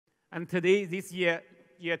And today, this year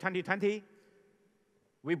 2020,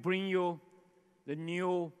 we bring you the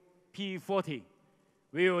new P40.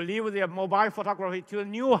 We will leave the mobile photography to a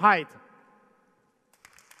new height.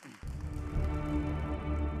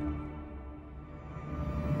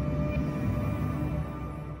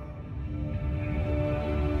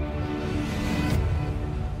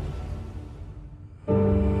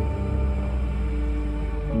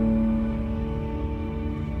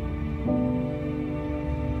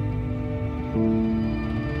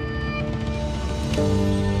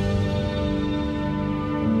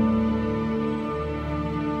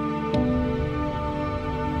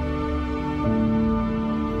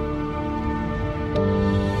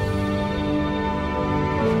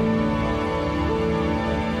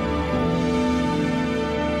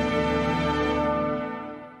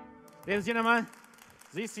 Ladies and gentlemen,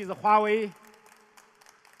 this is the Huawei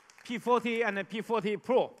P40 and the P40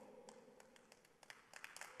 Pro.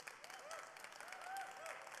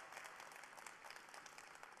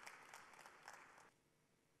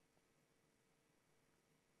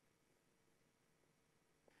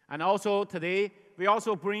 And also today, we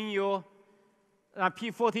also bring you a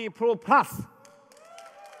P40 Pro Plus.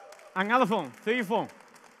 Another phone, three phone.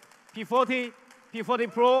 P40,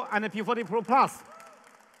 P40 Pro, and the P40 Pro Plus.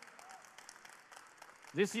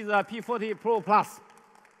 This is a P40 Pro Plus.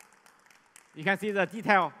 You can see the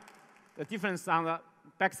detail, the difference on the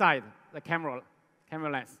back side, the camera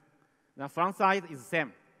lens. The front side is the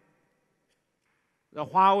same. The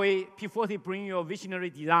Huawei P40 brings you a visionary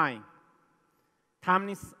design,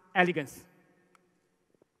 timeless elegance.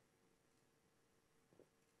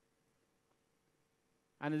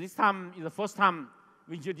 And this time is the first time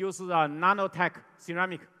we introduced the nanotech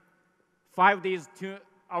ceramic, 5 days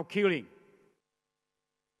of curing.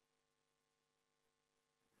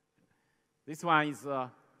 This one is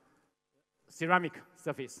a ceramic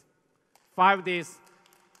surface. 5 days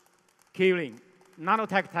curing,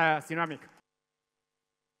 nanotech ceramic.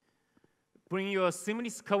 Bring you a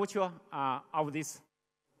seamless curvature of this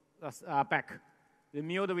back. The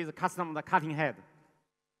milled with custom cutting head.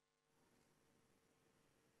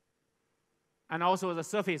 And also the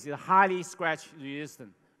surface is highly scratch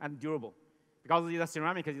resistant and durable. Because the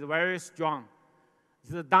ceramic is very strong.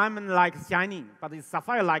 It's a diamond-like shining, but it's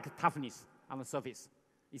sapphire-like toughness on the surface.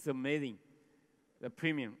 It's amazing, the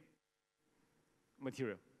premium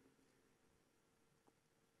material.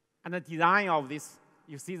 And the design of this,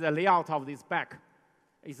 you see the layout of this back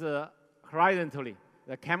is horizontally.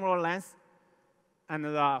 The camera lens and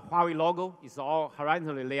the Huawei logo is all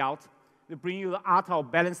horizontally layout. They bring you the art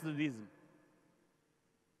of balanced rhythm.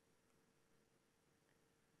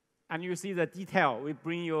 And you see the detail. We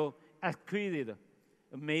bring you exquisite,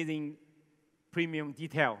 amazing premium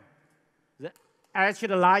detail. The etched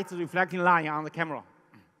light reflecting line on the camera.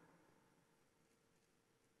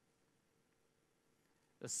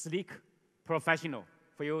 The sleek, professional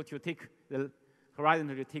for you to take the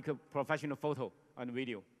horizontally take a professional photo and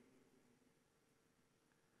video.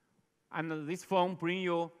 And this phone brings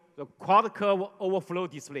you the quad curve overflow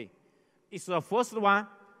display. It's the first one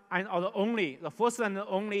and the first and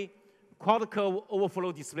only quad curve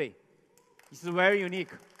overflow display. It's very unique.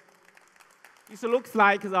 It looks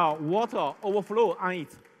like the water overflow on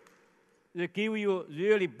it. It gives you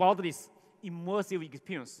really bodiless, immersive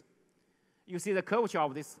experience. You see the curvature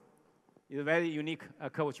of this is a very unique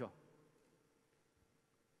curvature.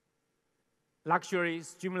 Luxury,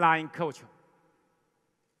 streamlined curvature.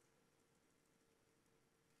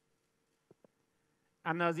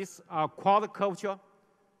 And this quad curvature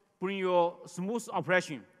brings you smooth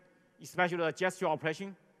operation, especially the gesture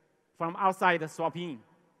operation from outside swapping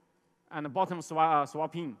and the bottom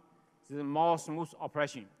swapping. This is more smooth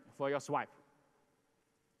operation for your swipe.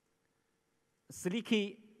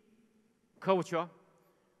 Sleeky curvature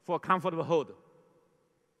for comfortable hold.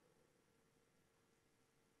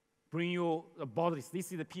 Bring you the bodies.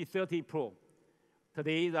 This is the P30 Pro.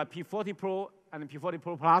 Today, the P40 Pro and the P40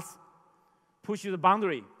 Pro Plus push the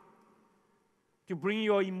boundary to bring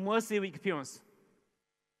you an immersive experience.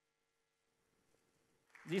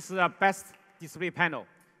 This is the best display panel,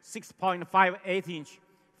 6.58-inch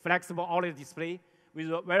flexible OLED display with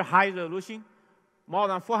a very high resolution, more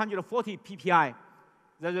than 440 ppi.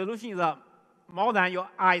 The resolution is more than your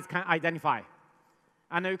eyes can identify.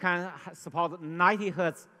 And you can support 90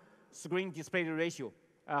 Hertz screen display ratio,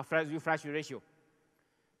 refresh ratio.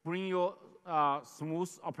 Bring you smooth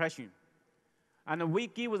operation. And we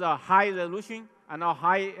give the high resolution and a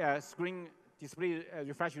high screen display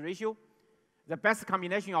refresh ratio, the best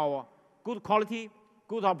combination of good quality,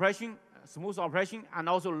 good operation, smooth operation, and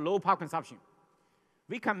also low power consumption.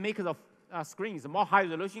 We can make the screen is more high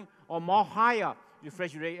resolution or more higher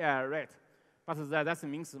refresh rate, but that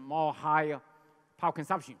means more higher power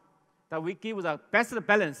consumption. That we give the best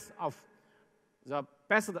balance of the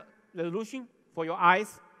best resolution for your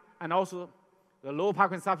eyes and also the low power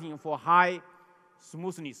consumption for high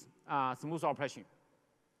smoothness, smooth operation.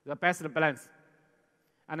 The best balance.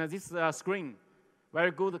 And this screen,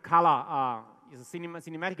 very good color, is a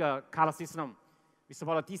cinematic color system. We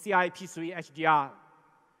support DCI P3 HDR,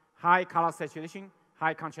 high color saturation,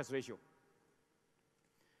 high contrast ratio.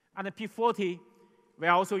 And the P40, we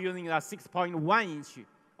are also using a 6.1-inch,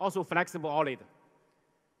 also flexible OLED,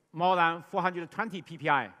 more than 420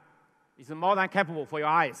 ppi. It's more than capable for your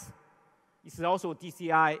eyes. It's also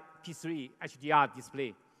DCI P3 HDR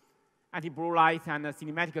display, anti-blue light and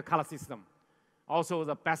cinematic color system. Also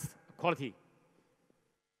the best quality,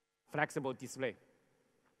 flexible display.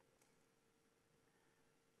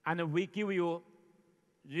 And we give you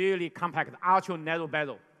really compact, ultra narrow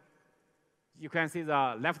bezel. You can see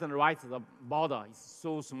the left and right, the border is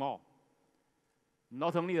so small.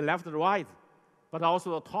 Not only the left and right, but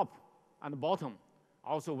also the top and the bottom,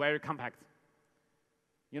 also very compact.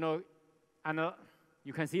 You know, and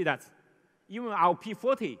you can see that even our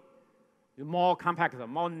P40 is more compact,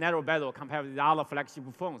 more narrow bezel compared with the other flagship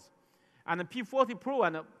phones. And the P40 Pro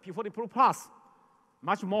and the P40 Pro Plus,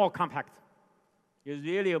 much more compact. It's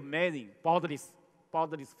really amazing, borderless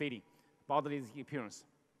feeling, borderless appearance.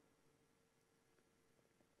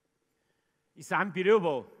 It's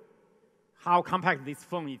unbelievable how compact this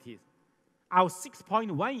phone it is. Our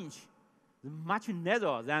 6.1-inch is much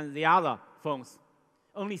narrower than the other phones.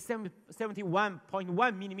 Only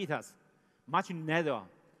 71.1 millimeters, much narrower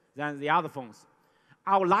than the other phones.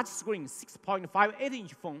 Our large screen,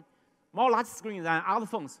 6.58-inch phone, more large screen than other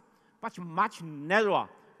phones, but much narrower,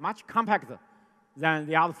 much compacter than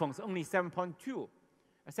the other phones, only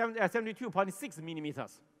 72.6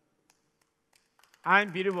 millimeters.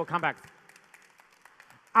 Unbelievable compact.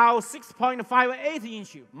 Our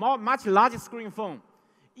 6.58-inch, much larger screen phone,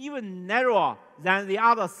 even narrower than the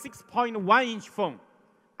other 6.1-inch phone.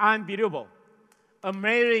 Unbelievable.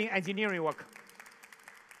 Amazing engineering work.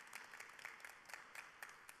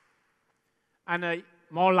 And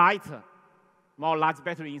more lighter, more large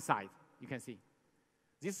battery inside, you can see.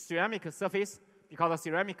 This ceramic surface, because of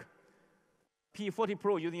ceramic, P40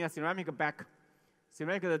 Pro using a ceramic back,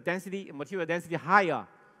 ceramic density, material density higher.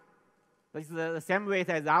 This is the same weight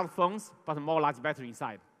as other phones, but more large battery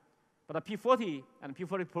inside. But the P40 and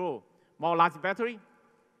P40 Pro, more large battery,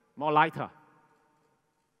 more lighter.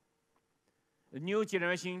 The new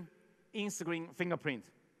generation in-screen fingerprint,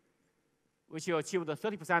 which will achieve the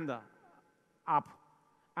 30% up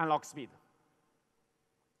analog speed.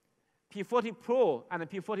 P40 Pro and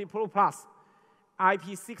P40 Pro Plus,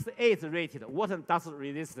 IP68 rated, water and dust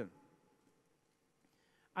resistant.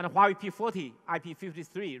 And Huawei P40,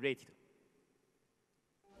 IP53 rated.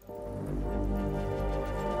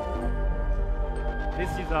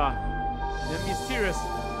 This is the mysterious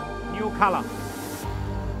new color.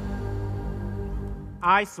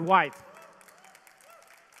 Ice white.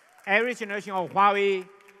 Every generation of Huawei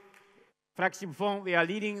flagship phone, we are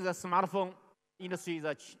leading the smartphone industry,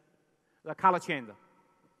 the color change.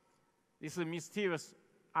 This mysterious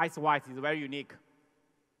ice white is very unique.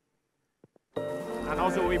 And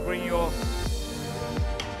also we bring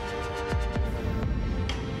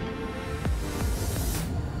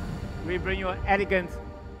you elegant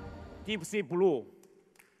deep sea blue.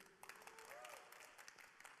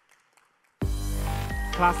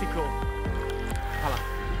 Classical color.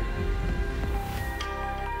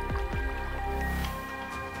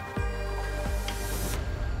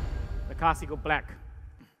 The classical black.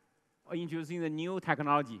 Introducing the new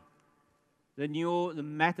technology, the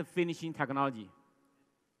matte finishing technology.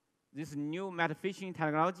 This new matte finishing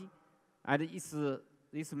technology, and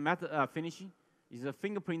this matte finishing is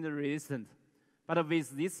fingerprint resistant. But with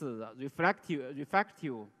this reflective,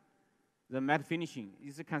 the matte finishing,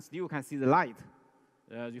 you still can see the light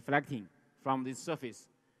reflecting from this surface.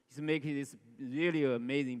 It's making this really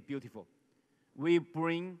amazing, beautiful. We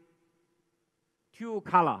bring two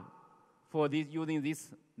color for this using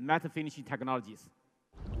these matte finishing technologies.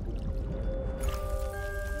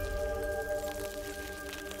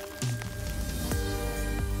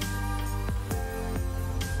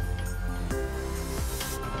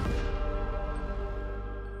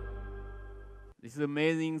 This is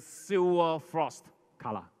amazing silver frost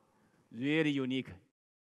color, really unique.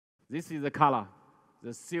 This is the color,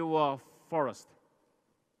 the silver forest.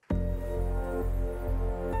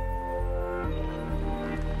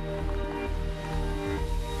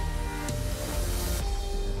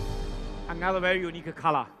 Another very unique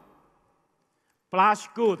color, blush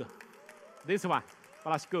good. This one,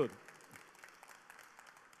 blush good.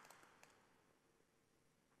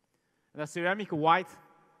 The ceramic white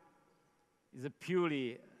is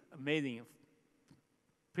purely amazing,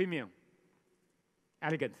 premium,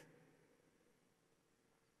 elegant.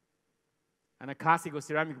 And the classic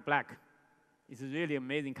ceramic black is really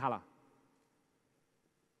amazing color.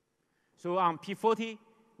 So on P40,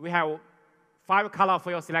 we have 5 colors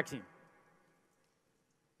for your selection.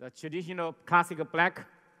 The traditional classic black,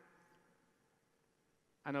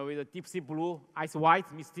 and with a deep sea blue, ice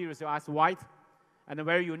white, mysterious ice white, and a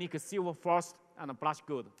very unique silver frost and a blush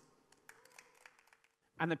gold.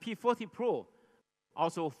 And the P40 Pro,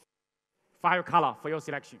 also 5 colors for your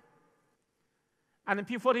selection. And the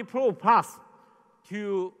P40 Pro Plus,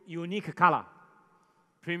 2 unique colors,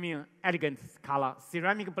 premium elegant color,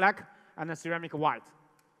 ceramic black and ceramic white.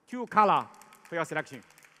 2 colors for your selection.